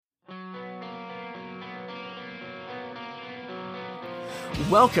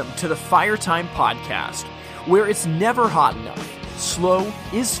Welcome to the Fire Time Podcast, where it's never hot enough, slow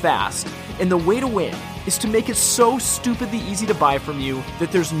is fast, and the way to win is to make it so stupidly easy to buy from you that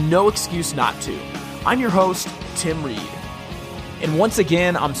there's no excuse not to. I'm your host, Tim Reed. And once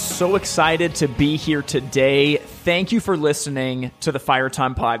again, I'm so excited to be here today. Thank you for listening to the Fire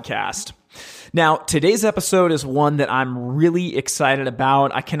Time Podcast. Now, today's episode is one that I'm really excited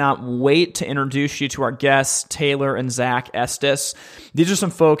about. I cannot wait to introduce you to our guests, Taylor and Zack Estes. These are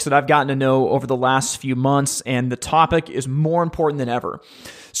some folks that I've gotten to know over the last few months, and the topic is more important than ever.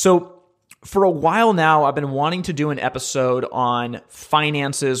 So, for a while now, I've been wanting to do an episode on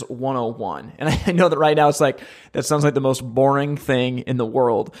Finances 101. And I know that right now it's like, that sounds like the most boring thing in the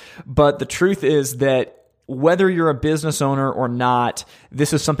world. But the truth is that whether you're a business owner or not,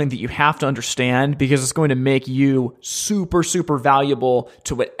 this is something that you have to understand because it's going to make you super, super valuable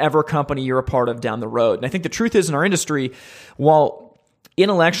to whatever company you're a part of down the road. And I think the truth is in our industry, while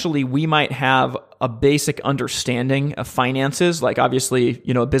intellectually we might have a basic understanding of finances, like obviously,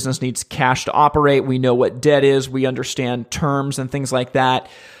 a business needs cash to operate. We know what debt is. We understand terms and things like that.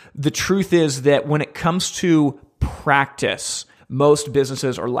 The truth is that when it comes to practice, most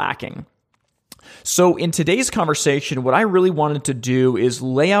businesses are lacking. So in today's conversation, what I really wanted to do is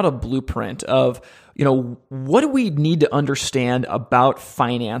lay out a blueprint of, what do we need to understand about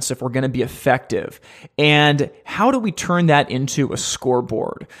finance if we're going to be effective? And how do we turn that into a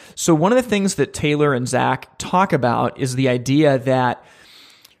scoreboard? So one of the things that Taylor and Zack talk about is the idea that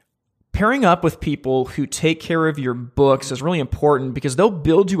pairing up with people who take care of your books is really important because they'll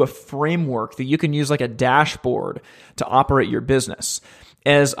build you a framework that you can use like a dashboard to operate your business.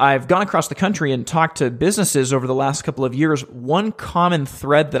 As I've gone across the country and talked to businesses over the last couple of years, one common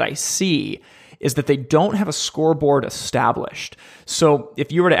thread that I see is that they don't have a scoreboard established. So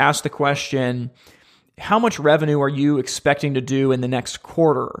if you were to ask the question, how much revenue are you expecting to do in the next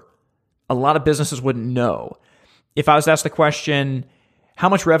quarter? A lot of businesses wouldn't know. If I was to ask the question, how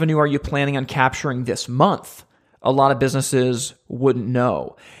much revenue are you planning on capturing this month? A lot of businesses wouldn't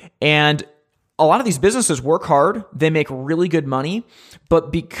know. And a lot of these businesses work hard, they make really good money,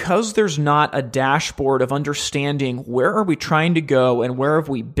 but because there's not a dashboard of understanding where are we trying to go and where have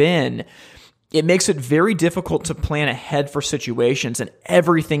we been, it makes it very difficult to plan ahead for situations and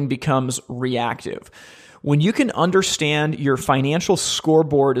everything becomes reactive. When you can understand your financial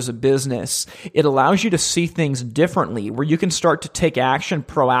scoreboard as a business, it allows you to see things differently, where you can start to take action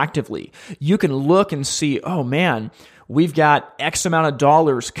proactively. You can look and see, oh man, we've got X amount of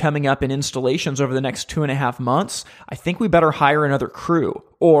dollars coming up in installations over the next 2.5 months. I think we better hire another crew.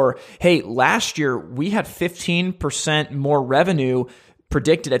 Or, hey, last year we had 15% more revenue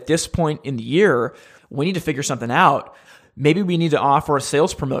predicted at this point in the year. We need to figure something out. Maybe we need to offer a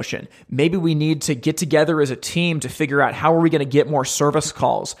sales promotion. Maybe we need to get together as a team to figure out how are we going to get more service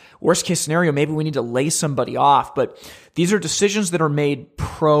calls. Worst case scenario, maybe we need to lay somebody off. But these are decisions that are made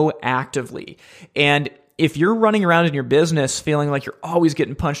proactively. And if you're running around in your business feeling like you're always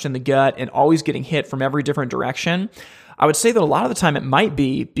getting punched in the gut and always getting hit from every different direction, I would say that a lot of the time it might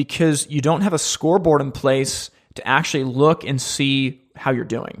be because you don't have a scoreboard in place to actually look and see how you're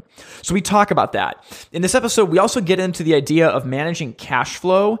doing. So we talk about that. In this episode, we also get into the idea of managing cash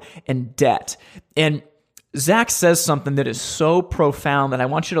flow and debt. And Zack says something that is so profound that I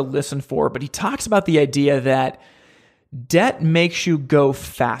want you to listen for, but he talks about the idea that debt makes you go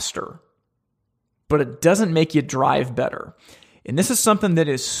faster, but it doesn't make you drive better. And this is something that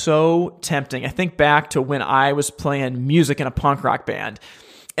is so tempting. I think back to when I was playing music in a punk rock band,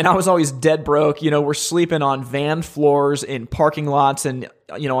 and I was always dead broke. We're sleeping on van floors in parking lots and,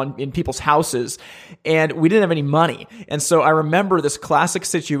 in people's houses, and we didn't have any money. And so I remember this classic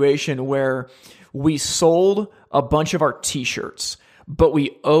situation where we sold a bunch of our t-shirts, but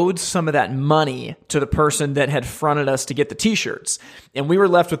we owed some of that money to the person that had fronted us to get the t-shirts. And we were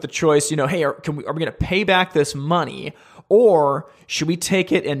left with the choice, hey, are we going to pay back this money, or should we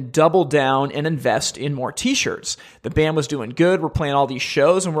take it and double down and invest in more t-shirts? The band was doing good. We're playing all these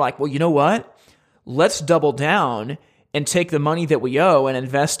shows, and we're like, well, you know what? Let's double down and take the money that we owe and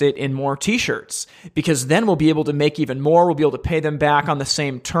invest it in more t-shirts, because then we'll be able to make even more. We'll be able to pay them back on the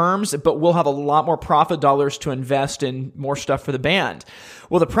same terms, but we'll have a lot more profit dollars to invest in more stuff for the band.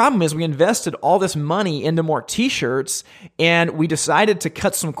 Well, the problem is we invested all this money into more t-shirts, and we decided to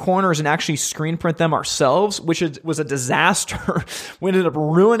cut some corners and actually screen print them ourselves, which was a disaster. We ended up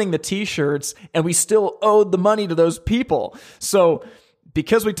ruining the t-shirts, and we still owed the money to those people. So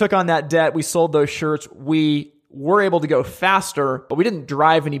because we took on that debt, we sold those shirts, we we're able to go faster, but we didn't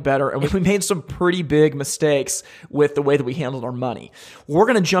drive any better. And we made some pretty big mistakes with the way that we handled our money. We're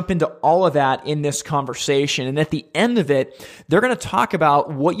going to jump into all of that in this conversation. And at the end of it, they're going to talk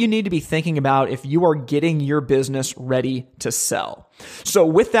about what you need to be thinking about if you are getting your business ready to sell. So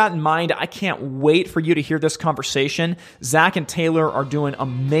with that in mind, I can't wait for you to hear this conversation. Zack and Taylor are doing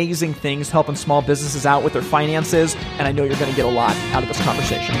amazing things helping small businesses out with their finances, and I know you're going to get a lot out of this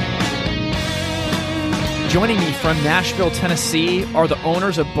conversation. Joining me from Nashville, Tennessee are the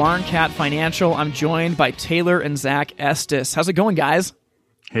owners of Barn Cat Financial. I'm joined by Taylor and Zack Estes. How's it going, guys?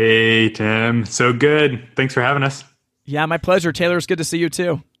 Hey, Tim. So good. Thanks for having us. Yeah, my pleasure. Taylor, it's good to see you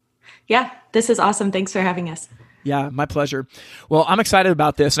too. Yeah, this is awesome. Thanks for having us. Yeah, my pleasure. Well, I'm excited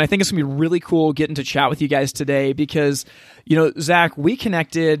about this, and I think it's going to be really cool getting to chat with you guys today because, Zack, we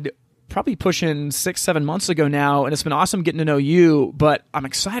connected probably pushing 6-7 months ago now, and it's been awesome getting to know you, but I'm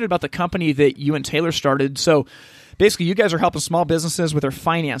excited about the company that you and Taylor started. So basically, you guys are helping small businesses with their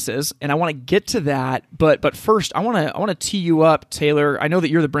finances, and I want to get to that, but first, I want to tee you up, Taylor. I know that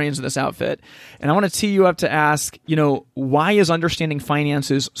you're the brains of this outfit, and I want to tee you up to ask, why is understanding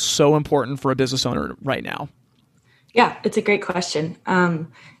finances so important for a business owner right now? Yeah, it's a great question. And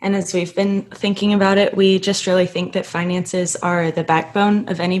as we've been thinking about it, we just really think that finances are the backbone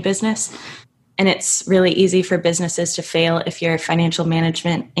of any business. And it's really easy for businesses to fail if your financial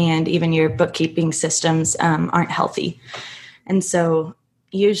management and even your bookkeeping systems aren't healthy. And so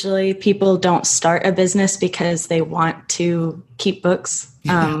usually people don't start a business because they want to keep books.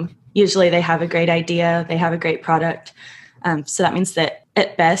 Usually they have a great idea, they have a great product. So that means that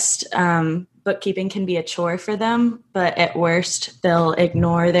at best, bookkeeping can be a chore for them, but at worst, they'll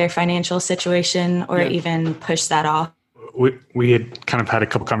ignore their financial situation or even push that off. We had kind of had a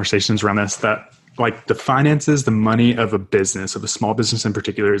couple conversations around this, that like the finances, the money of a business, of a small business in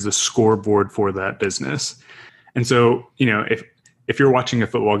particular, is the scoreboard for that business. And so, if you're watching a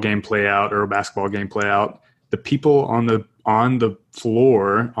football game play out or a basketball game play out, the people on the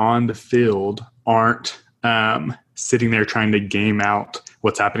floor, on the field, aren't sitting there trying to game out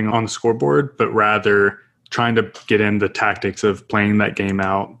what's happening on the scoreboard, but rather trying to get in the tactics of playing that game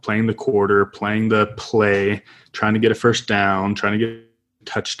out, playing the quarter, playing the play, trying to get a first down, trying to get a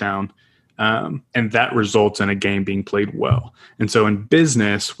touchdown. And that results in a game being played well. And so in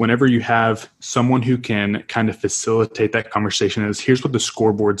business, whenever you have someone who can kind of facilitate that conversation is, here's what the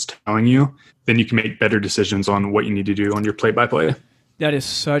scoreboard's telling you, then you can make better decisions on what you need to do on your play-by-play. That is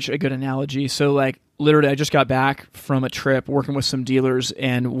such a good analogy. So literally, I just got back from a trip working with some dealers,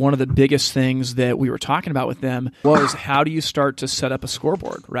 and one of the biggest things that we were talking about with them was how do you start to set up a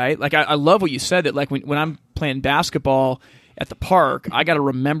scoreboard, right? I love what you said, that when I'm playing basketball at the park, I got to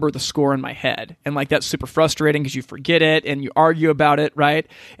remember the score in my head. And that's super frustrating because you forget it and you argue about it, right?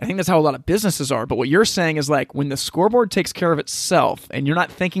 I think that's how a lot of businesses are. But what you're saying is when the scoreboard takes care of itself and you're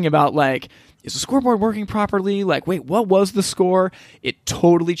not thinking about is the scoreboard working properly? Wait, what was the score? It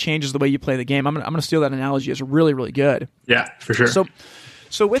totally changes the way you play the game. I'm gonna steal that analogy. It's really, really good. Yeah, for sure.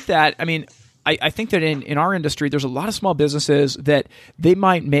 So with that, I think that in our industry, there's a lot of small businesses that they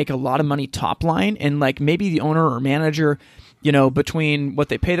might make a lot of money top line, and maybe the owner or manager, between what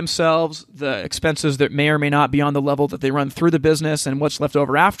they pay themselves, the expenses that may or may not be on the level that they run through the business, and what's left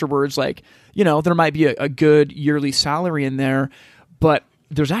over afterwards, there might be a good yearly salary in there, but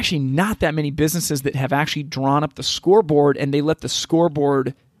there's actually not that many businesses that have actually drawn up the scoreboard and they let the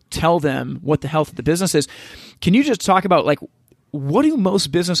scoreboard tell them what the health of the business is. Can you just talk about what do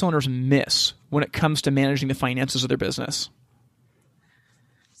most business owners miss when it comes to managing the finances of their business?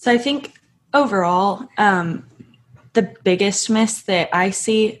 So I think overall, the biggest miss that I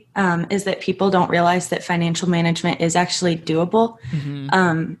see is that people don't realize that financial management is actually doable.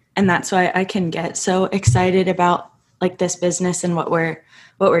 Mm-hmm. And that's why I can get so excited about this business and what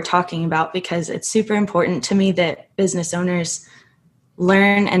we're talking about, because it's super important to me that business owners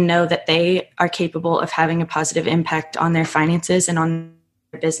learn and know that they are capable of having a positive impact on their finances and on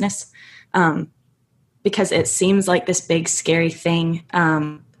their business. Because it seems like this big, scary thing.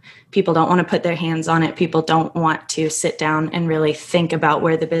 People don't want to put their hands on it. People don't want to sit down and really think about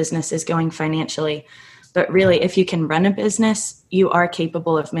where the business is going financially. But really, if you can run a business, you are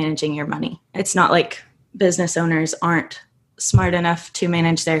capable of managing your money. It's not like business owners aren't smart enough to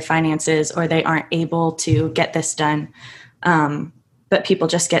manage their finances or they aren't able to get this done. But people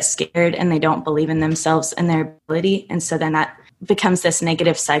just get scared and they don't believe in themselves and their ability. And so then that becomes this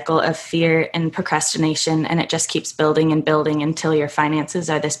negative cycle of fear and procrastination, and it just keeps building and building until your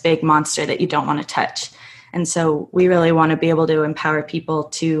finances are this big monster that you don't want to touch. And so we really want to be able to empower people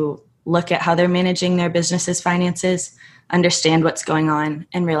to look at how they're managing their business's finances, understand what's going on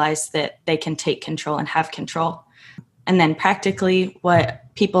and realize that they can take control and have control. And then practically what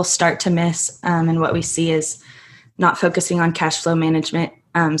people start to miss and what we see is not focusing on cash flow management.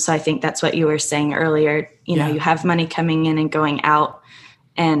 So I think that's what you were saying earlier. You know, you have money coming in and going out.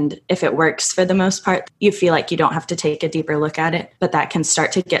 And if it works for the most part, you feel like you don't have to take a deeper look at it. But that can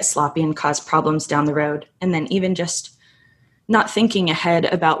start to get sloppy and cause problems down the road. And then even just not thinking ahead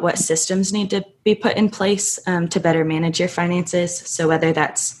about what systems need to be put in place to better manage your finances. So whether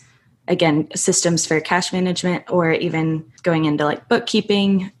that's, again, systems for cash management or even going into like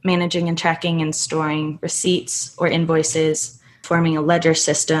bookkeeping, managing and tracking and storing receipts or invoices, forming a ledger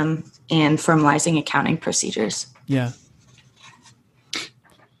system, and formalizing accounting procedures. Yeah.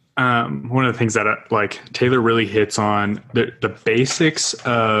 One of the things that Taylor really hits on the basics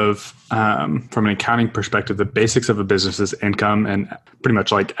of, from an accounting perspective, the basics of a business's income and pretty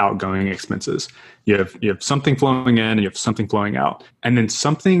much like outgoing expenses. You have something flowing in and you have something flowing out. And then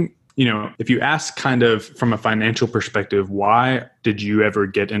something, you know, if you ask kind of from a financial perspective, why did you ever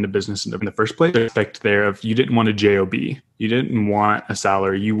get into business in the first place? The aspect there of you didn't want a job, you didn't want a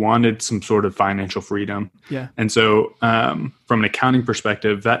salary, you wanted some sort of financial freedom. Yeah. And so from an accounting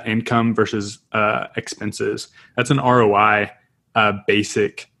perspective, that income versus expenses, that's an ROI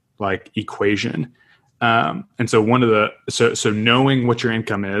basic like equation. And so so knowing what your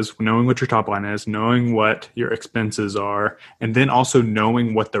income is, knowing what your top line is, knowing what your expenses are, and then also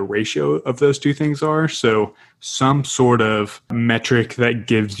knowing what the ratio of those two things are. So some sort of metric that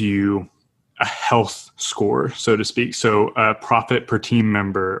gives you a health score, so to speak. So profit per team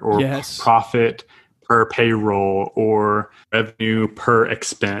member or profit per payroll or revenue per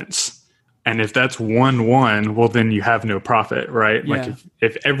expense. And if that's 1-1, well, then you have no profit, right? Yeah. Like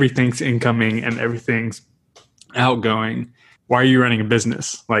if everything's incoming and everything's outgoing, why are you running a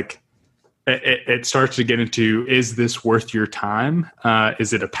business? Like it starts to get into, is this worth your time?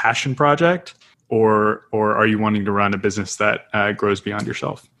 Is it a passion project or are you wanting to run a business that grows beyond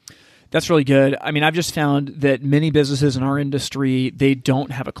yourself? That's really good. I mean, I've just found that many businesses in our industry, they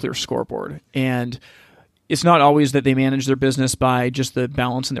don't have a clear scoreboard. And it's not always that they manage their business by just the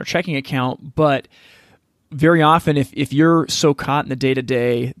balance in their checking account, but very often if you're so caught in the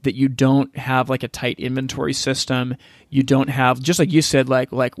day-to-day that you don't have like a tight inventory system, you don't have, just like you said, like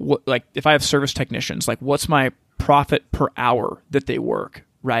if I have service technicians, like what's my profit per hour that they work,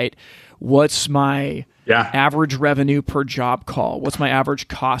 right? What's my average revenue per job call? What's my average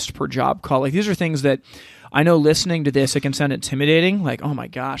cost per job call? Like these are things that I know listening to this, it can sound intimidating, like, oh my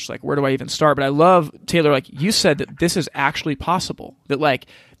gosh, like where do I even start? But I love, Taylor, like you said that this is actually possible, that like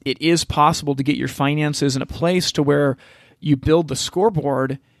it is possible to get your finances in a place to where you build the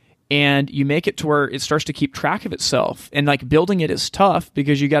scoreboard and you make it to where it starts to keep track of itself. And like building it is tough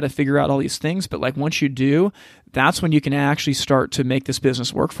because you got to figure out all these things. But like once you do, that's when you can actually start to make this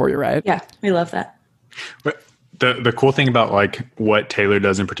business work for you, right? Yeah, we love that. But the cool thing about like what Taylor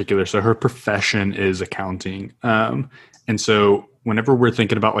does in particular, so her profession is accounting. And so whenever we're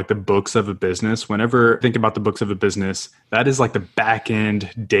thinking about like the books of a business, that is like the back end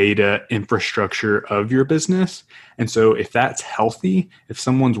data infrastructure of your business. And so if that's healthy, if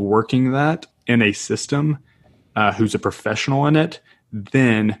someone's working that in a system who's a professional in it,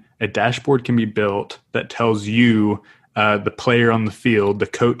 then a dashboard can be built that tells you, the player on the field, the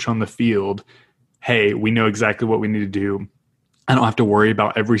coach on the field, hey, we know exactly what we need to do. I don't have to worry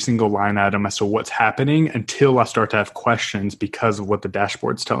about every single line item as to what's happening until I start to have questions because of what the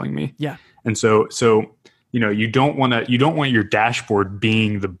dashboard's telling me. Yeah. And so you know, you don't want your dashboard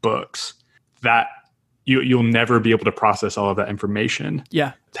being the books. That you'll never be able to process all of that information.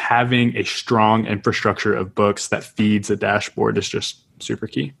 Yeah. Having a strong infrastructure of books that feeds a dashboard is just super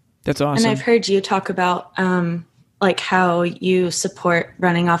key. That's awesome. And I've heard you talk about like how you support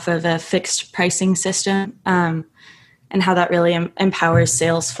running off of a fixed pricing system and how that really empowers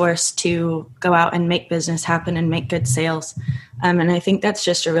Salesforce to go out and make business happen and make good sales. And I think that's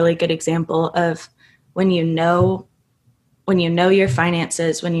just a really good example of when you know your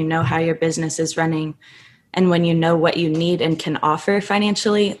finances, when you know how your business is running, and when you know what you need and can offer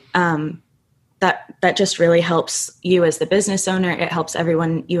financially, that just really helps you as the business owner. It helps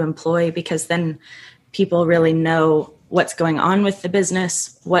everyone you employ because then people really know what's going on with the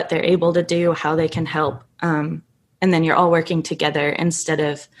business, what they're able to do, how they can help. And then you're all working together instead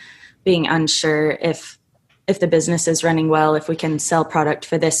of being unsure if the business is running well, if we can sell product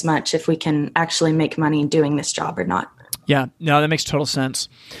for this much, if we can actually make money doing this job or not. Yeah, no, that makes total sense.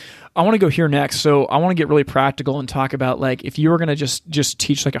 I want to go here next. So I want to get really practical and talk about like if you were going to just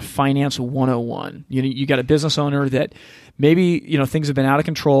teach like a finance 101, you got a business owner that maybe, things have been out of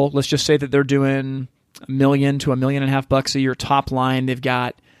control. Let's just say that they're doing $1 million to $1.5 million a year top line. They've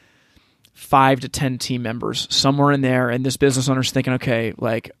got 5 to 10 team members somewhere in there. And this business owner's thinking, okay,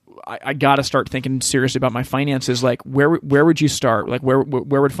 like I got to start thinking seriously about my finances. Like where would you start? Like where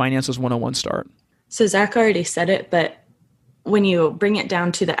would Finances 101 start? So Zack already said it, but when you bring it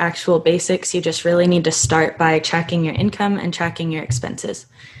down to the actual basics, you just really need to start by tracking your income and tracking your expenses.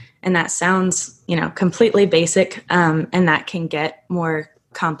 And that sounds, completely basic, and that can get more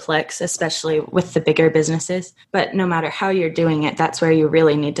complex, especially with the bigger businesses. But no matter how you're doing it, that's where you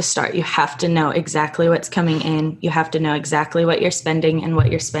really need to start. You have to know exactly what's coming in. You have to know exactly what you're spending and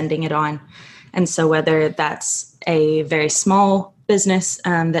what you're spending it on. And so whether that's a very small business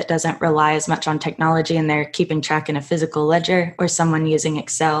that doesn't rely as much on technology and they're keeping track in a physical ledger, or someone using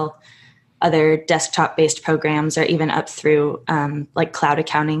Excel, other desktop-based programs, or even up through like cloud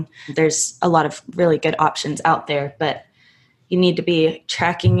accounting, there's a lot of really good options out there. But you need to be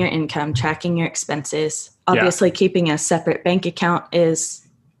tracking your income, tracking your expenses. Obviously, keeping a separate bank account is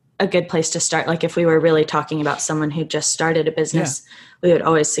a good place to start. Like if we were really talking about someone who just started a business, we would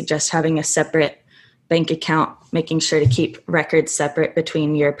always suggest having a separate bank account, making sure to keep records separate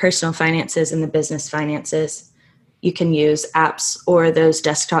between your personal finances and the business finances. You can use apps or those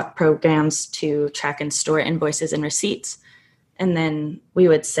desktop programs to track and store invoices and receipts. And then we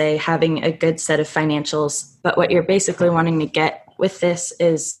would say having a good set of financials. But what you're basically wanting to get with this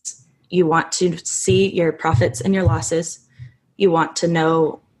is you want to see your profits and your losses. You want to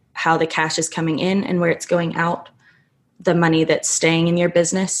know how the cash is coming in and where it's going out, the money that's staying in your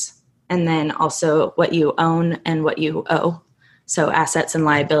business, and then also what you own and what you owe. So assets and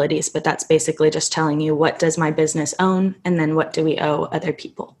liabilities, but that's basically just telling you what does my business own and then what do we owe other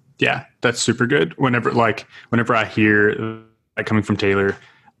people. Yeah, that's super good. Whenever I hear coming from Taylor,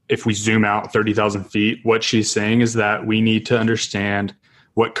 if we zoom out 30,000 feet, what she's saying is that we need to understand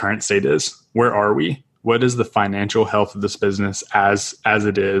what current state is. Where are we? What is the financial health of this business as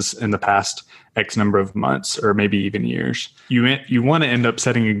it is in the past X number of months or maybe even years? You want to end up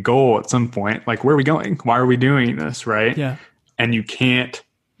setting a goal at some point, like where are we going? Why are we doing this, right? Yeah. And you can't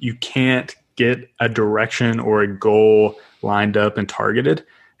get a direction or a goal lined up and targeted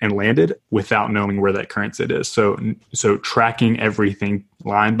and landed without knowing where that current state is. So tracking everything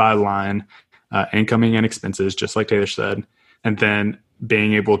line by line, incoming and expenses, just like Taylor said, and then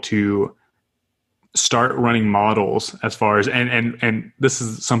being able to start running models as far as, and this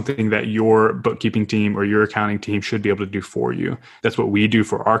is something that your bookkeeping team or your accounting team should be able to do for you. That's what we do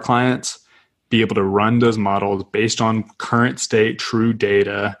for our clients, be able to run those models based on current state, true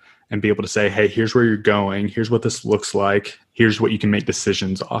data, and be able to say, hey, here's where you're going. Here's what this looks like. Here's what you can make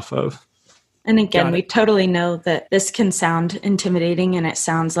decisions off of. And again, we totally know that this can sound intimidating and it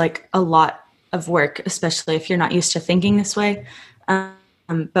sounds like a lot of work, especially if you're not used to thinking this way.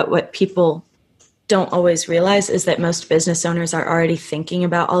 But what people don't always realize is that most business owners are already thinking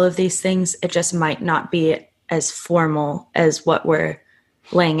about all of these things. It just might not be as formal as what we're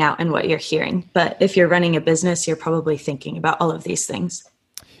laying out and what you're hearing. But if you're running a business, you're probably thinking about all of these things.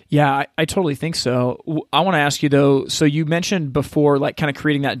 Yeah, I totally think so. I want to ask you though, so you mentioned before, like kind of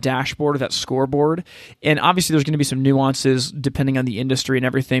creating that dashboard or that scoreboard, and obviously there's going to be some nuances depending on the industry and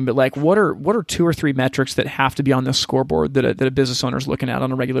everything, but like what are 2 or 3 metrics that have to be on this scoreboard that a business owner is looking at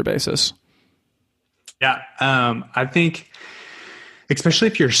on a regular basis? Yeah, I think especially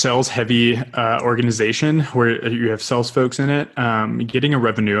if you're a sales heavy organization where you have sales folks in it, getting a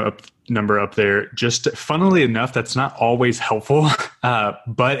revenue number up there, just funnily enough, that's not always helpful,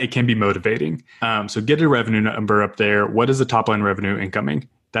 but it can be motivating. So get a revenue number up there. What is the top line revenue incoming?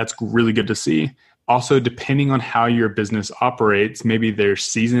 That's really good to see. Also, depending on how your business operates, maybe there's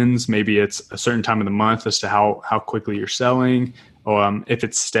seasons, maybe it's a certain time of the month as to how quickly you're selling. If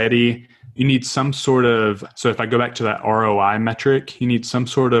it's steady, you need some sort of, so if I go back to that ROI metric, you need some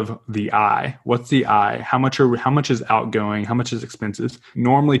sort of the I. What's the I? How much is outgoing? How much is expenses?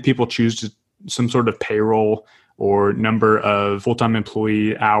 Normally people choose some sort of payroll or number of full-time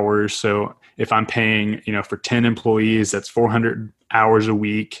employee hours. So if I'm paying, for 10 employees, that's 400 hours a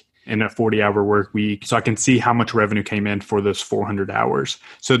week in a 40-hour work week. So I can see how much revenue came in for those 400 hours.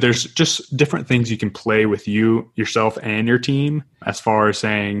 So there's just different things you can play with yourself and your team as far as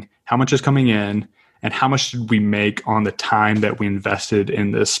saying how much is coming in and how much did we make on the time that we invested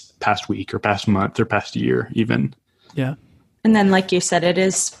in this past week or past month or past year even. Yeah. And then, like you said, it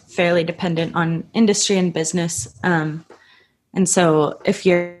is fairly dependent on industry and business. And so if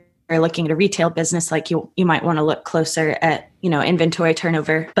you're looking at a retail business, like you might want to look closer at, inventory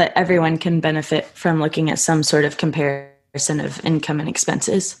turnover, but everyone can benefit from looking at some sort of comparison of income and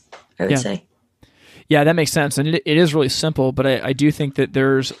expenses, I would say. Yeah, that makes sense. And it is really simple, but I do think that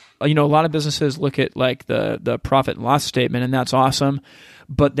there's, a lot of businesses look at like the profit and loss statement, and that's awesome.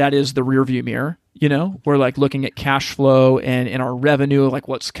 But that is the rear view mirror. We're like looking at cash flow and our revenue, like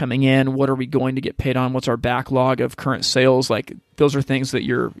what's coming in, what are we going to get paid on, what's our backlog of current sales. Like those are things that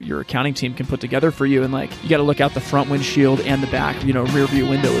your accounting team can put together for you. And like, you got to look out the front windshield and the back, rear view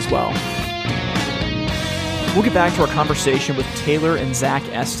window as well. We'll get back to our conversation with Taylor and Zack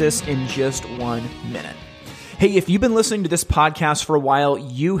Estes in just 1 minute. Hey, if you've been listening to this podcast for a while,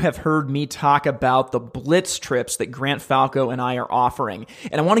 you have heard me talk about the Blitz trips that Grant Falco and I are offering.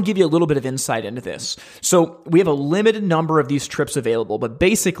 And I want to give you a little bit of insight into this. So we have a limited number of these trips available, but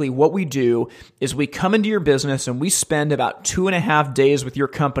basically what we do is we come into your business and we spend about 2.5 days with your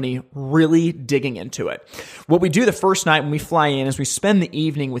company really digging into it. What we do the first night when we fly in is we spend the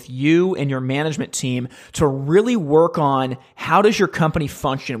evening with you and your management team to really work on how does your company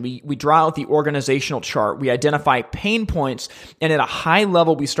function. We draw out the organizational chart. We identify pain points, and at a high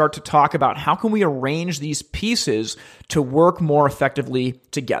level, we start to talk about how can we arrange these pieces to work more effectively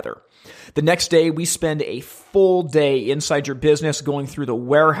together. The next day, we spend a full day inside your business going through the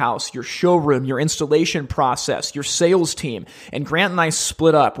warehouse, your showroom, your installation process, your sales team, and Grant and I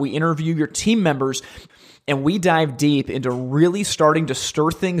split up. We interview your team members, and we dive deep into really starting to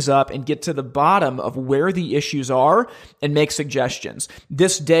stir things up and get to the bottom of where the issues are and make suggestions.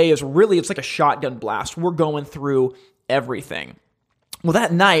 This day is really, it's like a shotgun blast. We're going through everything. Well,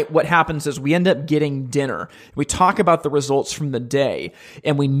 that night, what happens is we end up getting dinner. We talk about the results from the day,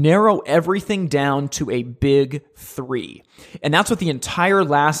 and we narrow everything down to a big 3. And that's what the entire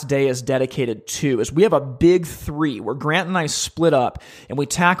last day is dedicated to, is we have a big 3 where Grant and I split up, and we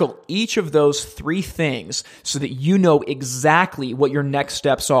tackle each of those 3 things so that you know exactly what your next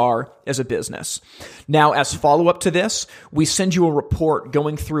steps are as a business. Now, as follow-up to this, we send you a report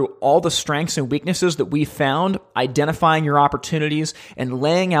going through all the strengths and weaknesses that we found, identifying your opportunities, and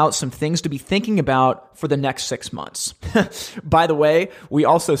laying out some things to be thinking about for the next 6 months. By the way, we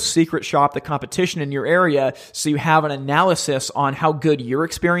also secret shop the competition in your area so you have an analysis on how good your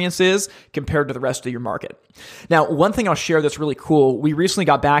experience is compared to the rest of your market. Now, one thing I'll share that's really cool, we recently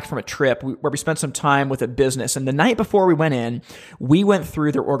got back from a trip where we spent some time with a business, and the night before we went in, we went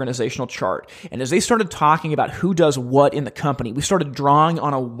through their organizational chart. And as they started talking about who does what in the company, we started drawing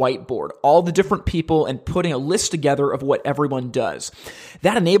on a whiteboard all the different people and putting a list together of what everyone does.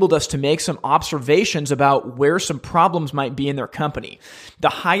 That enabled us to make some observations about where some problems might be in their company. The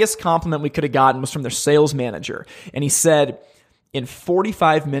highest compliment we could have gotten was from their sales manager. And he said, in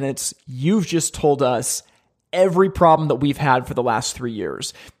 45 minutes, you've just told us every problem that we've had for the last 3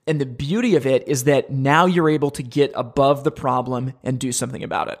 years. And the beauty of it is that now you're able to get above the problem and do something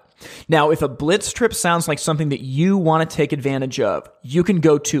about it. Now, if a Blitz trip sounds like something that you want to take advantage of, you can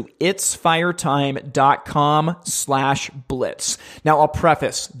go to itsfiretime.com/blitz. Now, I'll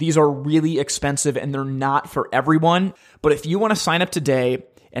preface, these are really expensive and they're not for everyone. But if you want to sign up today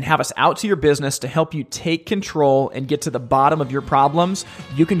and have us out to your business to help you take control and get to the bottom of your problems,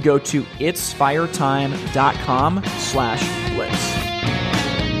 you can go to itsfiretime.com/blitz.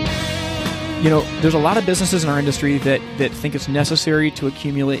 There's a lot of businesses in our industry that think it's necessary to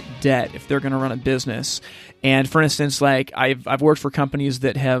accumulate debt if they're going to run a business. And for instance, like I've worked for companies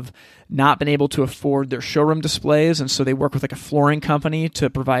that have not been able to afford their showroom displays, and so they work with like a flooring company to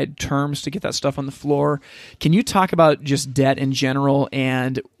provide terms to get that stuff on the floor. Can you talk about just debt in general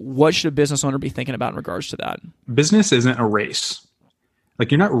and what should a business owner be thinking about in regards to that? Business isn't a race.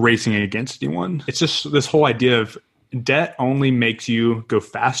 Like, you're not racing against anyone. It's just this whole idea of debt only makes you go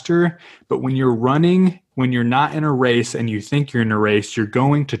faster. But when you're running, when you're not in a race and you think you're in a race, you're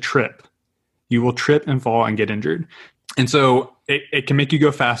going to trip. You will trip and fall and get injured. And so it can make you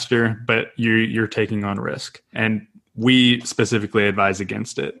go faster, but you're taking on risk. And we specifically advise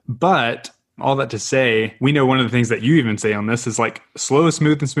against it. But all that to say, we know one of the things that you even say on this is like slow is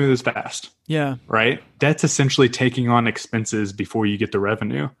smooth and smooth is fast. Yeah. Right? That's essentially taking on expenses before you get the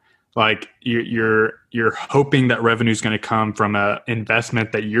revenue. Like you're hoping that revenue is going to come from an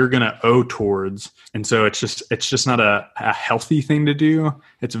investment that you're going to owe towards. And so it's just not a healthy thing to do.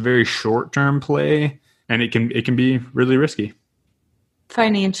 It's a very short-term play, and it can be really risky.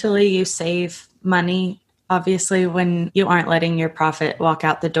 Financially, you save money, obviously, when you aren't letting your profit walk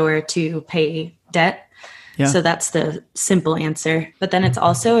out the door to pay debt. Yeah. So that's the simple answer. But then it's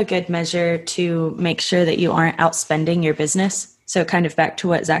also a good measure to make sure that you aren't outspending your business. So kind of back to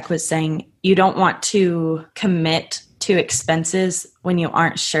what Zack was saying, you don't want to commit to expenses when you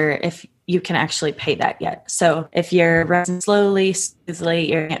aren't sure if you can actually pay that yet. So if you're running slowly,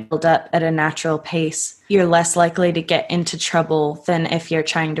 smoothly, you're going to build up at a natural pace, you're less likely to get into trouble than if you're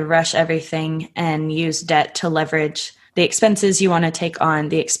trying to rush everything and use debt to leverage the expenses you want to take on,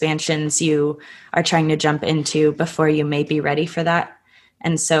 the expansions you are trying to jump into before you may be ready for that.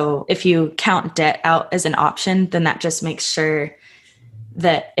 And so if you count debt out as an option, then that just makes sure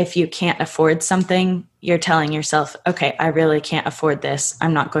that if you can't afford something, you're telling yourself, okay, I really can't afford this.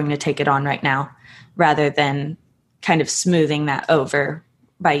 I'm not going to take it on right now, rather than kind of smoothing that over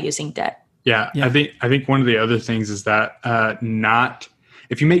by using debt. Yeah. I think one of the other things is that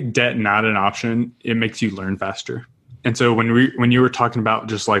if you make debt not an option, it makes you learn faster. And so when you were talking about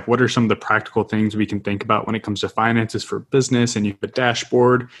just like what are some of the practical things we can think about when it comes to finances for business, and you have a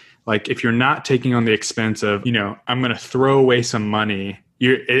dashboard, like if you're not taking on the expense of, I'm going to throw away some money,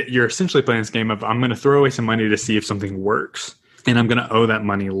 you're essentially playing this game of I'm going to throw away some money to see if something works, and I'm going to owe that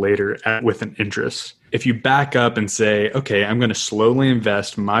money later with an interest. If you back up and say, okay, I'm going to slowly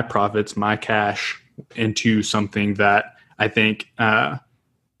invest my profits, my cash into something that I think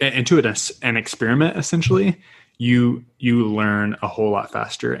into an experiment, essentially, you learn a whole lot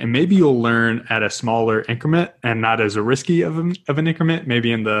faster. And maybe you'll learn at a smaller increment and not as risky of an increment,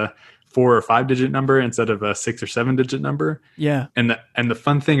 maybe in the 4 or 5 digit number instead of a 6 or 7 digit number. Yeah. And the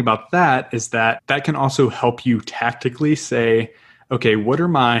fun thing about that is that can also help you tactically say, okay, what are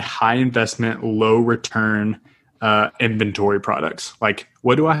my high investment, low return inventory products? Like,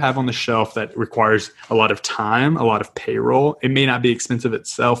 what do I have on the shelf that requires a lot of time, a lot of payroll? It may not be expensive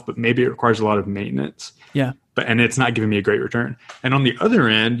itself, but maybe it requires a lot of maintenance. Yeah. And it's not giving me a great return. And on the other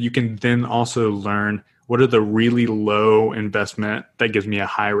end, you can then also learn what are the really low investment that gives me a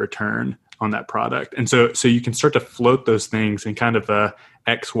high return on that product. And so you can start to float those things in kind of a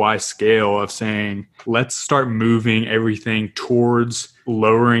XY scale of saying, let's start moving everything towards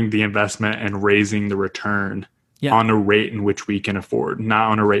lowering the investment and raising the return on a rate in which we can afford,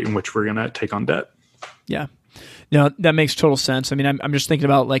 not on a rate in which we're going to take on debt. Yeah. No, that makes total sense. I mean, I'm just thinking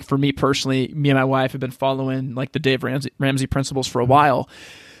about, like, for me personally, me and my wife have been following like the Dave Ramsey principles for a while.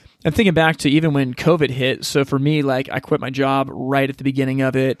 I'm thinking back to even when COVID hit. So for me, like, I quit my job right at the beginning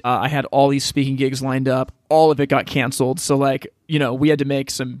of it. I had all these speaking gigs lined up. All of it got canceled. So, like, we had to make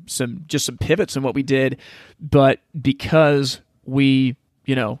some pivots in what we did. But because we,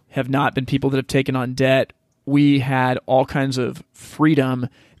 have not been people that have taken on debt, we had all kinds of freedom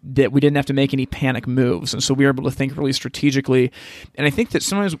that we didn't have to make any panic moves. And so we were able to think really strategically. And I think that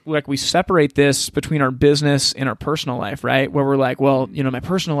sometimes, like, we separate this between our business and our personal life, right? Where we're like, well, my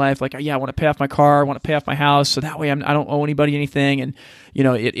personal life, like, yeah, I want to pay off my car, I want to pay off my house, so that way I don't owe anybody anything. And,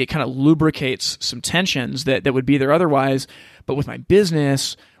 it kind of lubricates some tensions that would be there otherwise. But with my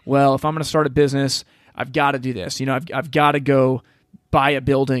business, well, if I'm going to start a business, I've got to do this. I've got to go buy a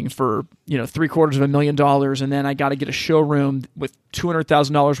building for, $750,000, and then I got to get a showroom with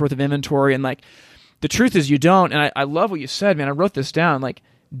 $200,000 worth of inventory. And, like, the truth is you don't. And I love what you said, man. I wrote this down. Like,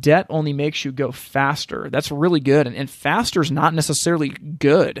 debt only makes you go faster. That's really good. And faster is not necessarily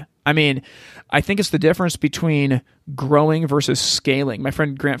good. I mean, I think it's the difference between growing versus scaling. My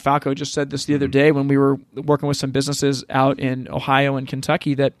friend Grant Falco just said this the other day when we were working with some businesses out in Ohio and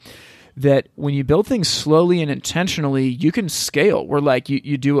Kentucky, that when you build things slowly and intentionally, you can scale. Where, like,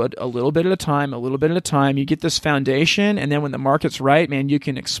 you do a little bit at a time, you get this foundation, and then when the market's right, man, you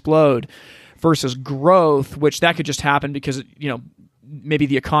can explode. Versus growth, which that could just happen because, maybe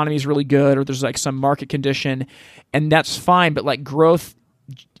the economy is really good or there's, like, some market condition, and that's fine. But, like, growth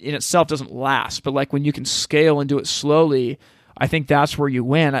in itself doesn't last. But, like, when you can scale and do it slowly, I think that's where you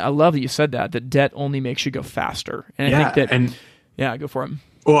win. I love that you said that debt only makes you go faster. And I think that, go for it.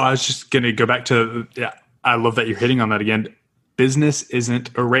 Well, I was just going to go back to, I love that you're hitting on that again. Business isn't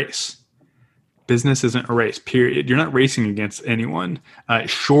a race. Business isn't a race, period. You're not racing against anyone.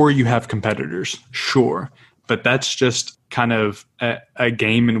 Sure, you have competitors, sure. But that's just kind of a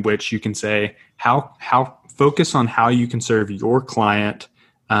game in which you can say, how focus on how you can serve your client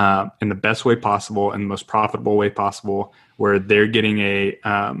in the best way possible and the most profitable way possible, where they're getting a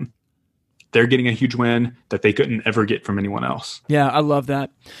huge win that they couldn't ever get from anyone else. Yeah, I love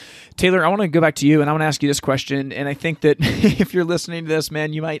that. Taylor, I want to go back to you and I want to ask you this question. And I think that if you're listening to this,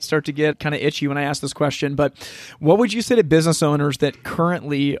 man, you might start to get kind of itchy when I ask this question. But what would you say to business owners that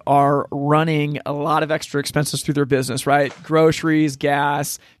currently are running a lot of extra expenses through their business, right? Groceries,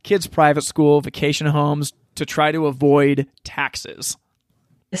 gas, kids' private school, vacation homes, to try to avoid taxes?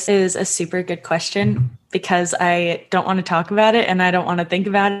 This is a super good question because I don't want to talk about it and I don't want to think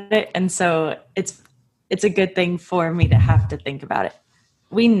about it. And so it's a good thing for me to have to think about it.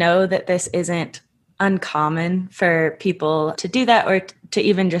 We know that this isn't uncommon for people to do that or to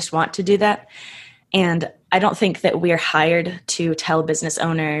even just want to do that. And I don't think that we're hired to tell business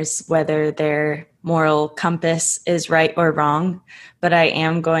owners whether their moral compass is right or wrong, but I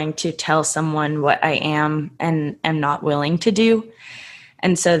am going to tell someone what I am and am not willing to do.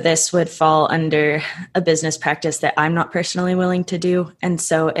 And so this would fall under a business practice that I'm not personally willing to do. And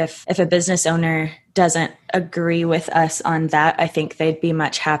so if a business owner doesn't agree with us on that, I think they'd be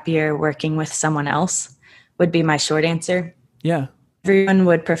much happier working with someone else, would be my short answer. Yeah. Everyone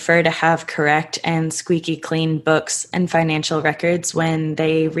would prefer to have correct and squeaky clean books and financial records when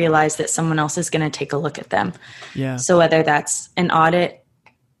they realize that someone else is going to take a look at them. Yeah. So whether that's an audit,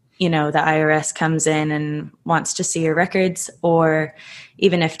 the IRS comes in and wants to see your records, or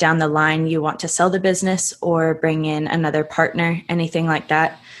even if down the line you want to sell the business or bring in another partner, anything like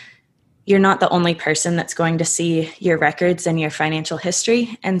that, you're not the only person that's going to see your records and your financial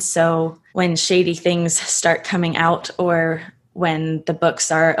history. And so when shady things start coming out, or when the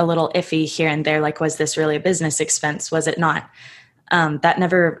books are a little iffy here and there, like, was this really a business expense? Was it not? That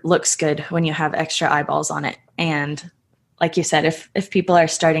never looks good when you have extra eyeballs on it. And like you said, if people are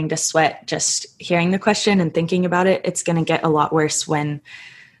starting to sweat just hearing the question and thinking about it, it's going to get a lot worse when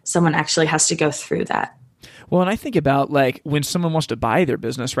someone actually has to go through that. Well, and I think about like when someone wants to buy their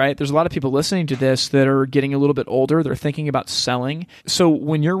business, right? There's a lot of people listening to this that are getting a little bit older. They're thinking about selling. So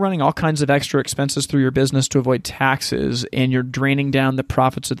when you're running all kinds of extra expenses through your business to avoid taxes, and you're draining down the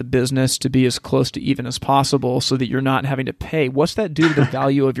profits of the business to be as close to even as possible so that you're not having to pay, what's that do to the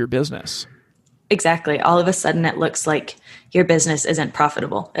value of your business? Exactly. All of a sudden, it looks like your business isn't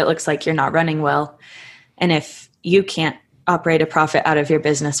profitable. It looks like you're not running well. And if you can't operate a profit out of your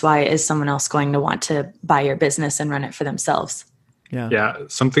business, why is someone else going to want to buy your business and run it for themselves? Yeah.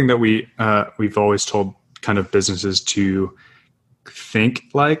 Something that we've always told kind of businesses to think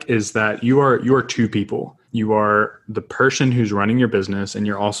like is that you are two people. You are the person who's running your business, and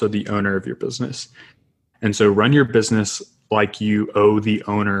you're also the owner of your business. And so run your business like you owe the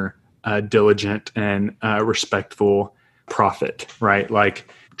owner diligent and respectful profit, right? Like,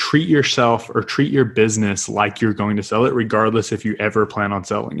 treat yourself or treat your business like you're going to sell it, regardless if you ever plan on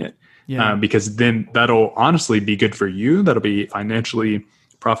selling it. Yeah. Because then that'll honestly be good for you. That'll be financially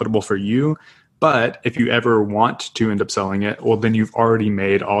profitable for you. But if you ever want to end up selling it, well, then you've already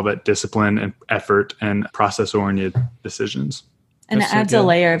made all that discipline and effort and process-oriented decisions. And it adds a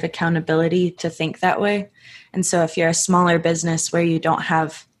layer of accountability to think that way. And so if you're a smaller business where you don't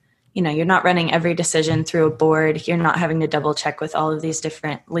have, you're not running every decision through a board, you're not having to double check with all of these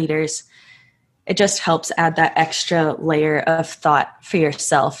different leaders, it just helps add that extra layer of thought for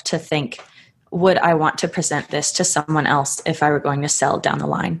yourself to think, would I want to present this to someone else if I were going to sell down the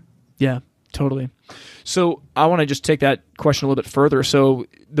line? Yeah, totally. So I want to just take that question a little bit further. So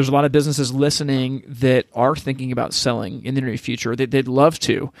there's a lot of businesses listening that are thinking about selling in the near future. They'd love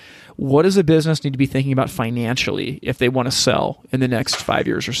to. What does a business need to be thinking about financially if they want to sell in the next 5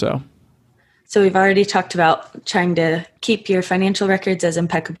 years or so? So we've already talked about trying to keep your financial records as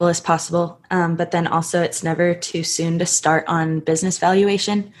impeccable as possible. But then also it's never too soon to start on business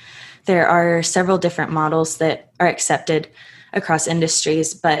valuation. There are several different models that are accepted across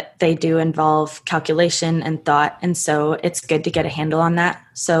industries, but they do involve calculation and thought. And so it's good to get a handle on that.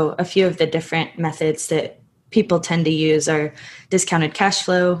 So a few of the different methods that people tend to use are discounted cash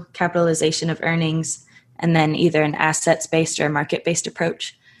flow, capitalization of earnings, and then either an assets-based or a market-based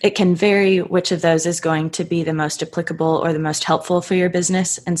approach. It can vary which of those is going to be the most applicable or the most helpful for your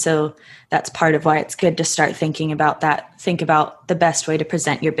business. And so that's part of why it's good to start thinking about that. Think about the best way to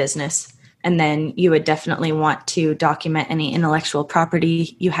present your business. And then you would definitely want to document any intellectual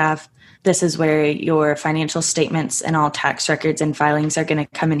property you have. This is where your financial statements and all tax records and filings are going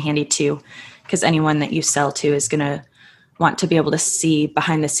to come in handy too, because anyone that you sell to is going to want to be able to see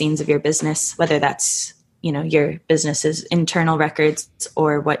behind the scenes of your business, whether that's your business's internal records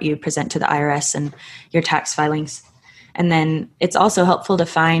or what you present to the IRS and your tax filings. And then it's also helpful to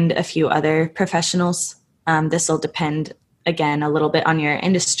find a few other professionals. This will depend, again, a little bit on your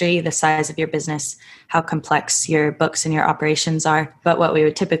industry, the size of your business, how complex your books and your operations are. But what we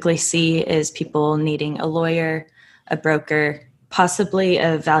would typically see is people needing a lawyer, a broker, possibly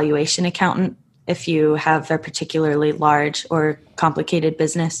a valuation accountant if you have a particularly large or complicated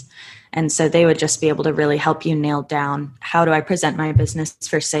business. And so they would just be able to really help you nail down, how do I present my business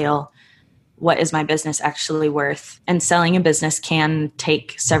for sale? What is my business actually worth? And selling a business can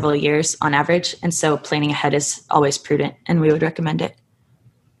take several years on average. And so planning ahead is always prudent, and we would recommend it.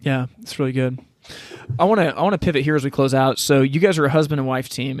 Yeah, it's really good. I want to pivot here as we close out. So you guys are a husband and wife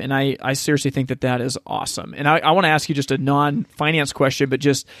team, and I seriously think that is awesome. And I want to ask you just a non-finance question, but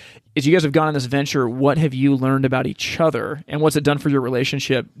just as you guys have gone on this venture, what have you learned about each other, and what's it done for your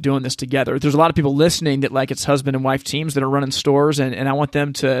relationship doing this together? There's a lot of people listening that like it's husband and wife teams that are running stores, and I want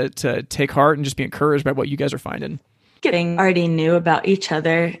them to take heart and just be encouraged by what you guys are finding. Getting already knew about each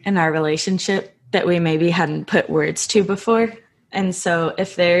other and our relationship that we maybe hadn't put words to before. And so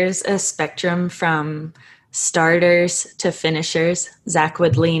if there's a spectrum from starters to finishers, Zack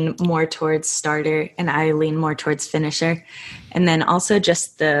would lean more towards starter and I lean more towards finisher. And then also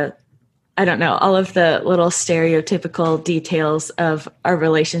just all of the little stereotypical details of our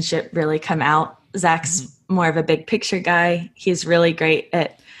relationship really come out. Zack's more of a big picture guy. He's really great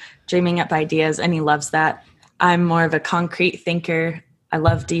at dreaming up ideas and he loves that. I'm more of a concrete thinker. I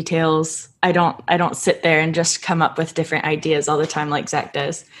love details. I don't sit there and just come up with different ideas all the time like Zack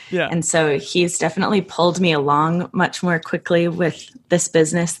does. Yeah. And so he's definitely pulled me along much more quickly with this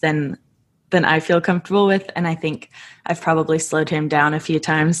business than I feel comfortable with. And I think I've probably slowed him down a few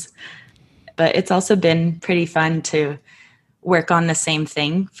times. But it's also been pretty fun to work on the same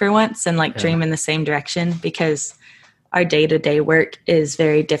thing for once and dream in the same direction, because our day-to-day work is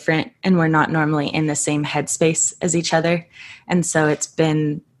very different and we're not normally in the same headspace as each other. And so it's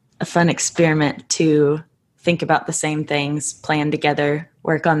been a fun experiment to think about the same things, plan together,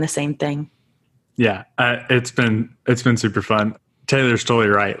 work on the same thing. Yeah, it's been super fun. Taylor's totally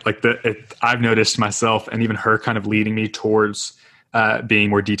right. I've noticed myself and even her kind of leading me towards being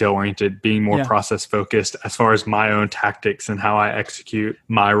more detail-oriented, being more process-focused as far as my own tactics and how I execute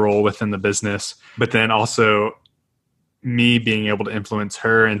my role within the business. But then also me being able to influence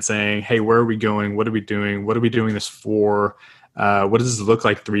her and saying, hey, where are we going? What are we doing? What are we doing this for? What does this look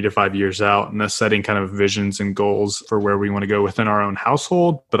like 3 to 5 years out? And us setting kind of visions and goals for where we want to go within our own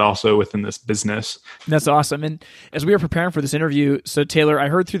household, but also within this business. That's awesome. And as we were preparing for this interview, so Taylor, I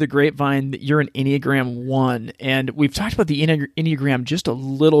heard through the grapevine that you're an Enneagram 1, and we've talked about the Enneagram just a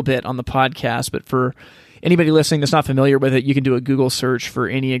little bit on the podcast, but for anybody listening that's not familiar with it, you can do a Google search for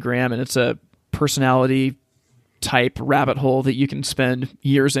Enneagram, and it's a personality type rabbit hole that you can spend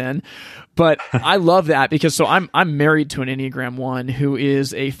years in. But I love that because I'm married to an Enneagram 1 who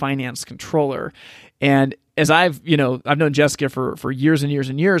is a finance controller. And as I've known Jessica for years and years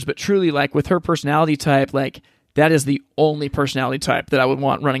and years, but truly with her personality type, that is the only personality type that I would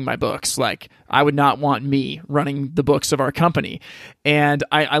want running my books. I would not want me running the books of our company. And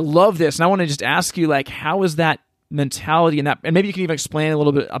I love this. And I want to just ask you, how is that mentality and maybe you can even explain a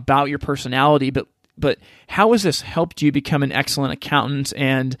little bit about your personality, but how has this helped you become an excellent accountant?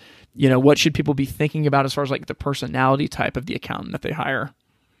 And, what should people be thinking about as far as the personality type of the accountant that they hire?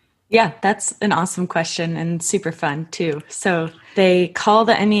 Yeah, that's an awesome question and super fun too. So they call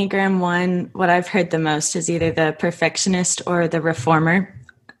the Enneagram 1, what I've heard the most is either the perfectionist or the reformer.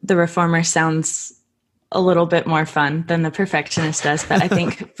 The reformer sounds a little bit more fun than the perfectionist does, but I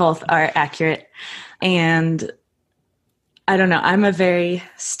think both are accurate. And I don't know, I'm a very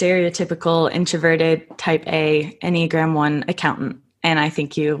stereotypical introverted type A Enneagram 1 accountant. And I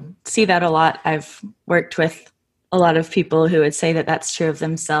think you see that a lot. I've worked with a lot of people who would say that that's true of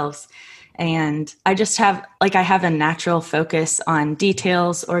themselves. And I just have a natural focus on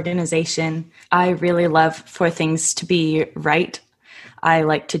details, organization. I really love for things to be right. I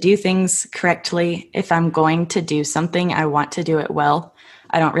like to do things correctly. If I'm going to do something, I want to do it well.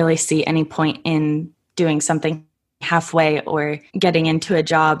 I don't really see any point in doing something halfway or getting into a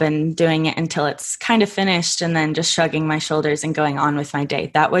job and doing it until it's kind of finished and then just shrugging my shoulders and going on with my day.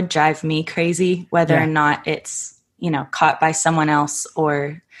 That would drive me crazy, whether or not it's, caught by someone else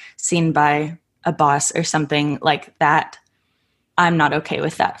or seen by a boss or something like that. I'm not okay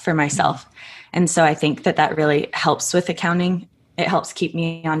with that for myself. And so I think that really helps with accounting. It helps keep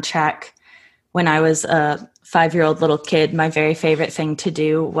me on track. When I was a 5-year-old little kid, my very favorite thing to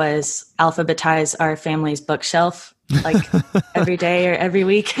do was alphabetize our family's bookshelf every day or every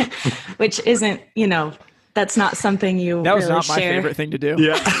week, which isn't, that's not something you That was really not my share. favorite thing to do.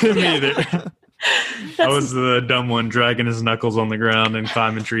 Yeah, me either. I was the dumb one dragging his knuckles on the ground and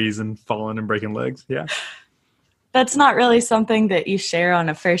climbing trees and falling and breaking legs. Yeah. That's not really something that you share on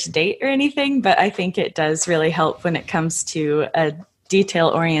a first date or anything, but I think it does really help when it comes to a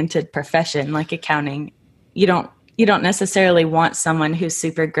detail-oriented profession like accounting. You don't necessarily want someone who's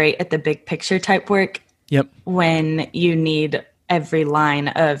super great at the big picture type work. Yep. When you need every line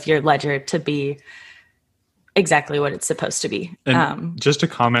of your ledger to be exactly what it's supposed to be. And just to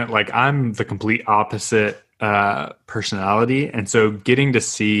comment, I'm the complete opposite personality. And so getting to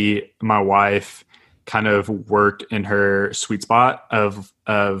see my wife kind of work in her sweet spot of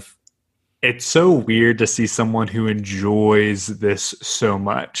it's so weird to see someone who enjoys this so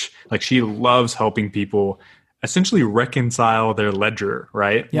much. Like she loves helping people essentially reconcile their ledger,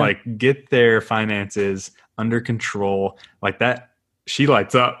 right? Yeah. Like get their finances under control like that. She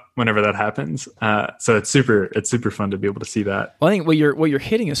lights up whenever that happens. So it's super fun to be able to see that. Well, I think what you're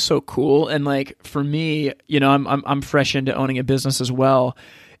hitting is so cool. And like for me, I'm fresh into owning a business as well.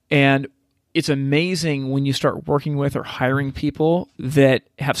 And it's amazing when you start working with or hiring people that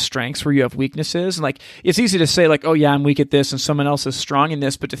have strengths where you have weaknesses. And like, it's easy to say like, oh yeah, I'm weak at this and someone else is strong in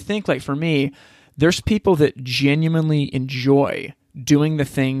this. But to think like for me, there's people that genuinely enjoy doing the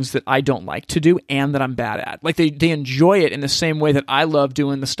things that I don't like to do and that I'm bad at. Like they enjoy it in the same way that I love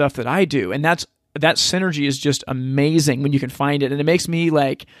doing the stuff that I do. And that synergy is just amazing when you can find it. And it makes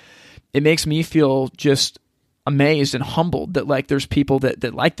me feel just amazed and humbled that like there's people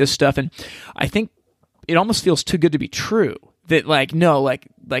that like this stuff. And I think it almost feels too good to be true that like, no, like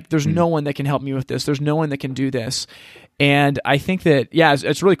there's no one that can help me with this. There's no one that can do this. And I think that, yeah,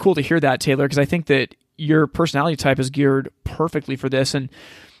 it's really cool to hear that, Taylor, because I think that your personality type is geared perfectly for this. And,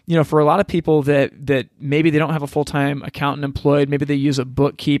 for a lot of people that maybe they don't have a full-time accountant employed, maybe they use a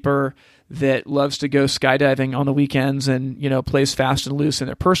bookkeeper that loves to go skydiving on the weekends and, plays fast and loose in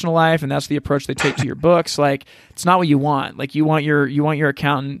their personal life. And that's the approach they take to your books. Like, it's not what you want. Like you want your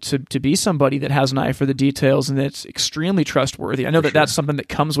accountant to be somebody that has an eye for the details and that's extremely trustworthy. I know that's something that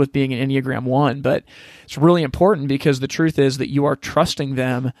comes with being an Enneagram 1, but it's really important because the truth is that you are trusting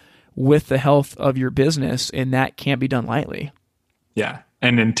them with the health of your business, and that can't be done lightly. Yeah.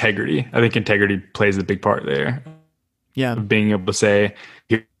 And integrity. I think integrity plays a big part there. Yeah. Being able to say,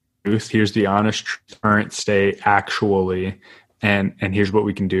 here's the honest current state actually, and here's what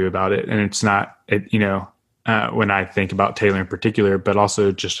we can do about it. And it's not, when I think about Taylor in particular, but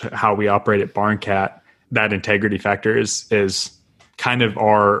also just how we operate at Barncat, that integrity factor is kind of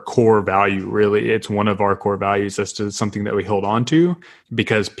our core value, really. It's one of our core values as to something that we hold on to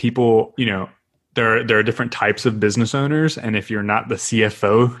because people, there are different types of business owners. And if you're not the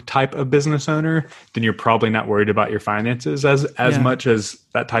CFO type of business owner, then you're probably not worried about your finances as much as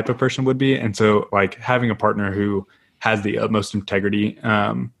that type of person would be. And so like having a partner who has the utmost integrity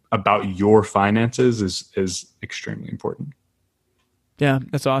about your finances is extremely important. Yeah,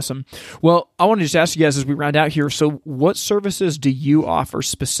 that's awesome. Well, I want to just ask you guys as we round out here, so what services do you offer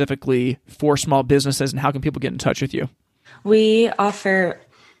specifically for small businesses and how can people get in touch with you? We offer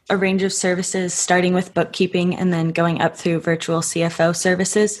a range of services starting with bookkeeping and then going up through virtual CFO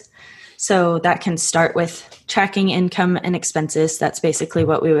services. So that can start with tracking income and expenses. That's basically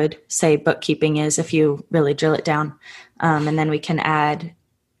what we would say bookkeeping is if you really drill it down. And then we can add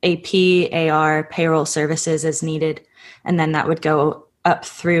AP, AR, payroll services as needed. And then that would go up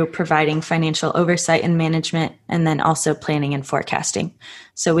through providing financial oversight and management, and then also planning and forecasting.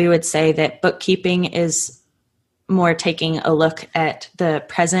 So we would say that bookkeeping is more taking a look at the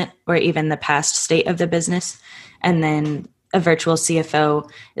present or even the past state of the business. And then a virtual CFO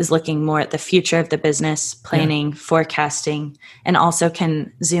is looking more at the future of the business, planning, forecasting, and also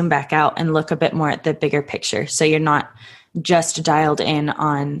can zoom back out and look a bit more at the bigger picture. So you're not just dialed in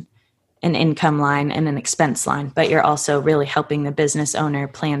on an income line and an expense line, but you're also really helping the business owner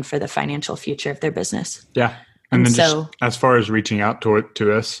plan for the financial future of their business. Yeah. And then just as far as reaching out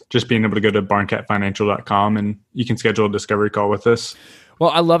to us, just being able to go to barncatfinancial.com and you can schedule a discovery call with us. Well,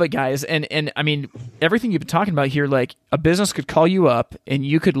 I love it, guys. And I mean, everything you've been talking about here, like a business could call you up and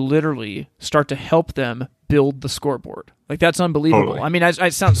you could literally start to help them build the scoreboard. Like that's unbelievable. Totally. I mean,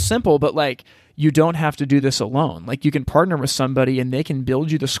 it sounds simple, but like you don't have to do this alone. Like you can partner with somebody and they can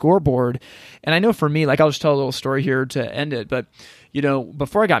build you the scoreboard. And I know for me, like I'll just tell a little story here to end it, but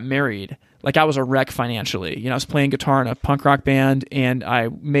before I got married, like I was a wreck financially. I was playing guitar in a punk rock band and I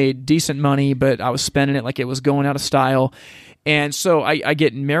made decent money, but I was spending it like it was going out of style. And so I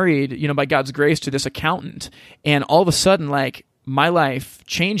get married, by God's grace to this accountant. And all of a sudden, like my life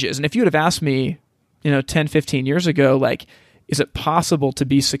changes. And if you would have asked me, 10, 15 years ago, like, is it possible to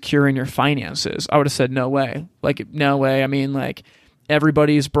be secure in your finances? I would have said, no way. Like, no way. I mean, like,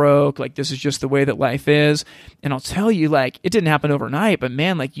 everybody's broke. Like, this is just the way that life is. And I'll tell you, like, it didn't happen overnight, but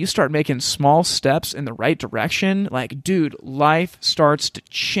man, like, you start making small steps in the right direction. Like, dude, life starts to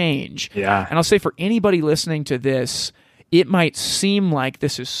change. Yeah. And I'll say for anybody listening to this, it might seem like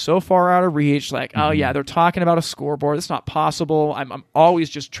this is so far out of reach, like, oh yeah, they're talking about a scoreboard. It's not possible. I'm always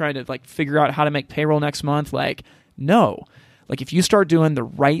just trying to like figure out how to make payroll next month. Like, no. Like if you start doing the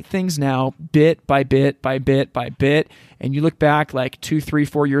right things now, bit by bit by bit by bit, and you look back like 2, 3,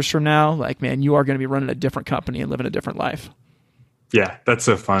 4 years from now, like, man, you are going to be running a different company and living a different life. Yeah, that's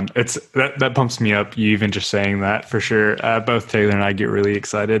so fun. It's that pumps me up. You even just saying that for sure. Both Taylor and I get really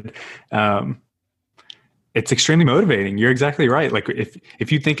excited. It's extremely motivating. You're exactly right. Like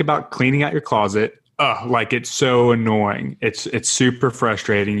if you think about cleaning out your closet, like it's so annoying. It's super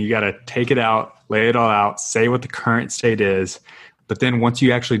frustrating. You got to take it out, lay it all out, say what the current state is. But then once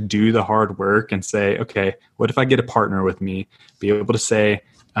you actually do the hard work and say, okay, what if I get a partner with me? Be able to say,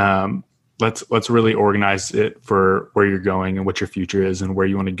 let's really organize it for where you're going and what your future is and where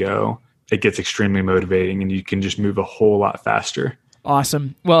you want to go. It gets extremely motivating and you can just move a whole lot faster.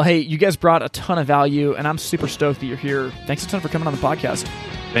 Awesome. Well, hey, you guys brought a ton of value, and I'm super stoked that you're here. Thanks a ton for coming on the podcast.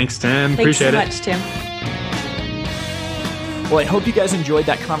 Thanks, Tim. Appreciate it. Thanks so much, Tim. Well, I hope you guys enjoyed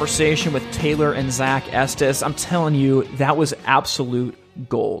that conversation with Taylor and Zack Estes. I'm telling you, that was absolute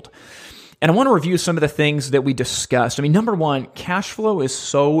gold. And I want to review some of the things that we discussed. I mean, number one, cash flow is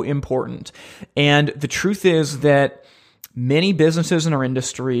so important. And the truth is that many businesses in our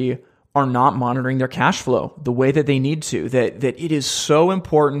industry are not monitoring their cash flow the way that they need to, that it is so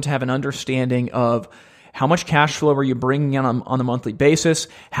important to have an understanding of how much cash flow are you bringing in on a monthly basis?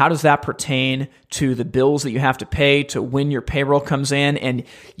 How does that pertain to the bills that you have to pay, to when your payroll comes in? And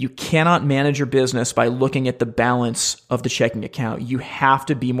you cannot manage your business by looking at the balance of the checking account. You have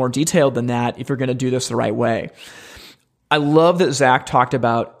to be more detailed than that if you're going to do this the right way. I love that Zack talked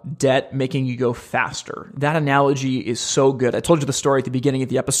about debt making you go faster. That analogy is so good. I told you the story at the beginning of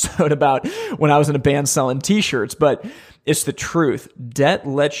the episode about when I was in a band selling t-shirts, but it's the truth. Debt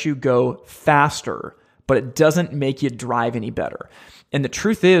lets you go faster, but it doesn't make you drive any better. And the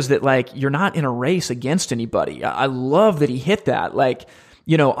truth is that, like, you're not in a race against anybody. I love that he hit that. Like,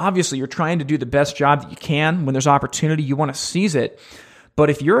 you know, obviously you're trying to do the best job that you can. When there's opportunity, you want to seize it. But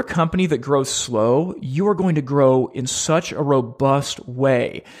if you're a company that grows slow, you are going to grow in such a robust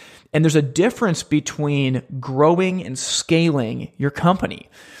way. And there's a difference between growing and scaling your company.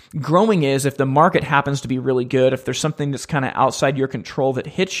 Growing is if the market happens to be really good, if there's something that's kind of outside your control that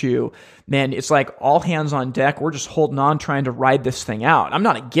hits you, man, it's like all hands on deck. We're just holding on, trying to ride this thing out. I'm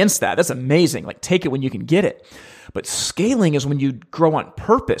not against that. That's amazing. Like, take it when you can get it. But scaling is when you grow on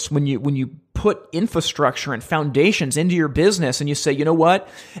purpose, when you put infrastructure and foundations into your business and you say, you know what,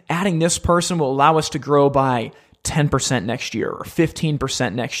 adding this person will allow us to grow by 10% next year or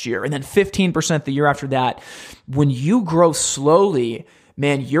 15% next year, and then 15% the year after that. When you grow slowly,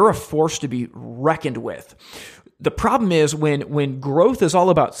 man, you're a force to be reckoned with. The problem is when growth is all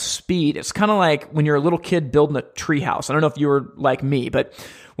about speed, it's kind of like when you're a little kid building a treehouse. I don't know if you were like me, but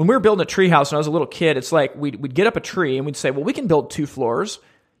when we were building a treehouse when I was a little kid, it's like we'd get up a tree and we'd say, well, we can build 2 floors.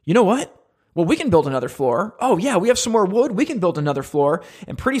 You know what? Well, we can build another floor. Oh, yeah, we have some more wood. We can build another floor.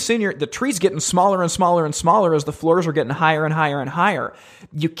 And pretty soon the tree's getting smaller and smaller and smaller as the floors are getting higher and higher and higher.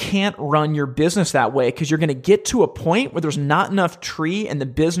 You can't run your business that way because you're going to get to a point where there's not enough tree and the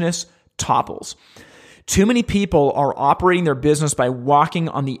business topples. Too many people are operating their business by walking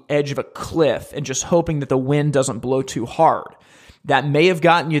on the edge of a cliff and just hoping that the wind doesn't blow too hard. That may have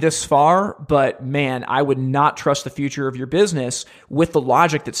gotten you this far, but man, I would not trust the future of your business with the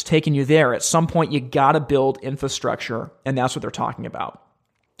logic that's taken you there. At some point, you got to build infrastructure, and that's what they're talking about.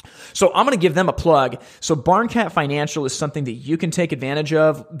 So I'm going to give them a plug. So Barncat Financial is something that you can take advantage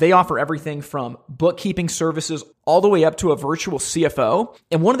of. They offer everything from bookkeeping services all the way up to a virtual CFO.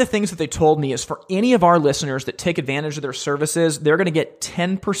 And one of the things that they told me is for any of our listeners that take advantage of their services, they're going to get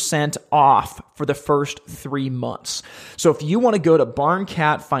 10% off for the first 3 months. So if you want to go to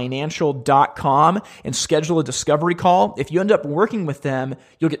barncatfinancial.com and schedule a discovery call, if you end up working with them,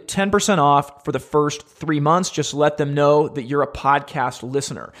 you'll get 10% off for the first 3 months. Just let them know that you're a podcast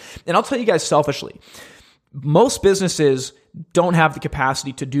listener. And I'll tell you guys selfishly, most businesses don't have the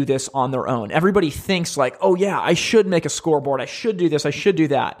capacity to do this on their own. Everybody thinks like, oh yeah, I should make a scoreboard. I should do this. I should do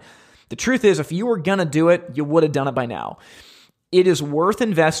that. The truth is, if you were going to do it, you would have done it by now. It is worth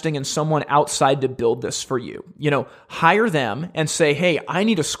investing in someone outside to build this for you. You know, hire them and say, hey, I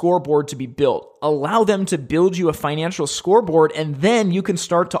need a scoreboard to be built. Allow them to build you a financial scoreboard, and then you can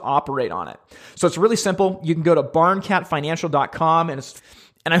start to operate on it. So it's really simple. You can go to barncatfinancial.com,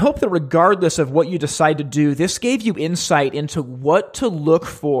 and I hope that regardless of what you decide to do, this gave you insight into what to look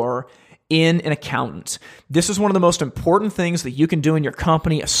for in an accountant. This is one of the most important things that you can do in your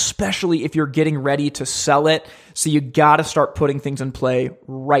company, especially if you're getting ready to sell it. So you got to start putting things in play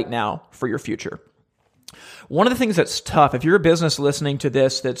right now for your future. One of the things that's tough, if you're a business listening to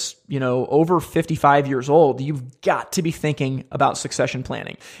this that's, over 55 years old, you've got to be thinking about succession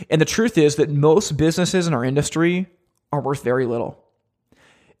planning. And the truth is that most businesses in our industry are worth very little.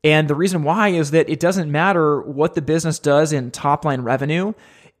 And the reason why is that it doesn't matter what the business does in top line revenue.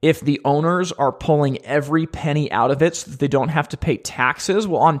 if the owners are pulling every penny out of it so that they don't have to pay taxes,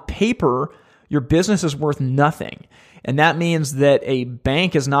 well, on paper, your business is worth nothing. And that means that a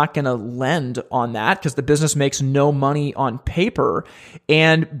bank is not going to lend on that because the business makes no money on paper.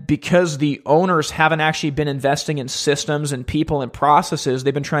 And because the owners haven't actually been investing in systems and people and processes,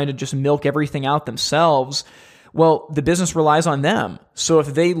 they've been trying to just milk everything out themselves. Well, the business relies on them. So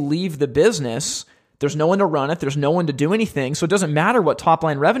if they leave the business, there's no one to run it. There's no one to do anything. So it doesn't matter what top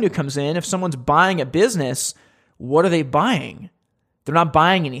line revenue comes in. If someone's buying a business, what are they buying? They're not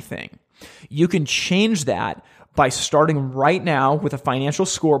buying anything. You can change that by starting right now with a financial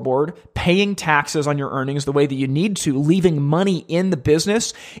scoreboard, paying taxes on your earnings the way that you need to, leaving money in the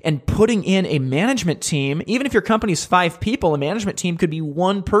business, and putting in a management team. Even if your company's 5 people, a management team could be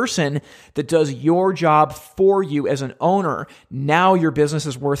one person that does your job for you as an owner. Now your business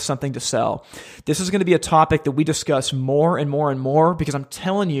is worth something to sell. This is going to be a topic that we discuss more and more and more because I'm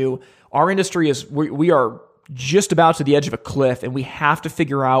telling you, our industry we are just about to the edge of a cliff, and we have to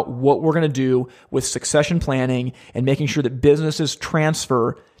figure out what we're going to do with succession planning and making sure that businesses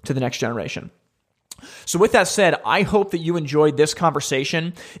transfer to the next generation. So with that said, I hope that you enjoyed this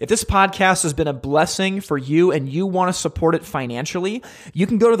conversation. If this podcast has been a blessing for you and you want to support it financially, you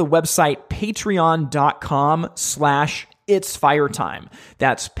can go to the website patreon.com/It's Fire Time.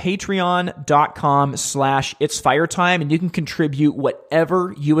 That's patreon.com/It's Fire Time, and you can contribute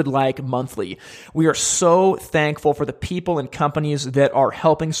whatever you would like monthly. We are so thankful for the people and companies that are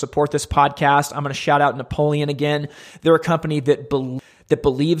helping support this podcast. I'm going to shout out Napoleon again. They're a company that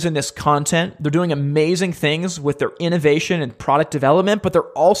believes in this content. They're doing amazing things with their innovation and product development, but they're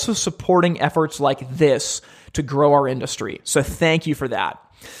also supporting efforts like this to grow our industry. So thank you for that.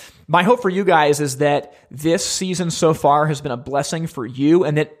 My hope for you guys is that this season so far has been a blessing for you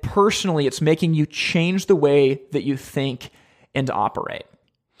and that personally it's making you change the way that you think and operate.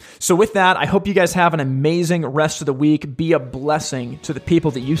 So with that, I hope you guys have an amazing rest of the week. Be a blessing to the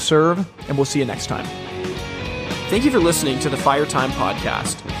people that you serve, and we'll see you next time. Thank you for listening to the Fire Time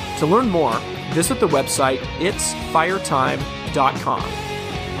Podcast. To learn more, visit the website itsfiretime.com.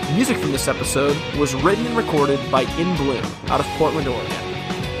 Music from this episode was written and recorded by In Bloom out of Portland, Oregon.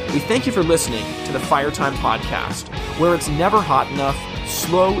 We thank you for listening to the Fire Time Podcast, where it's never hot enough,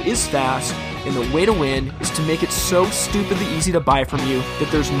 slow is fast, and the way to win is to make it so stupidly easy to buy from you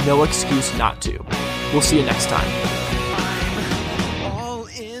that there's no excuse not to. We'll see you next time.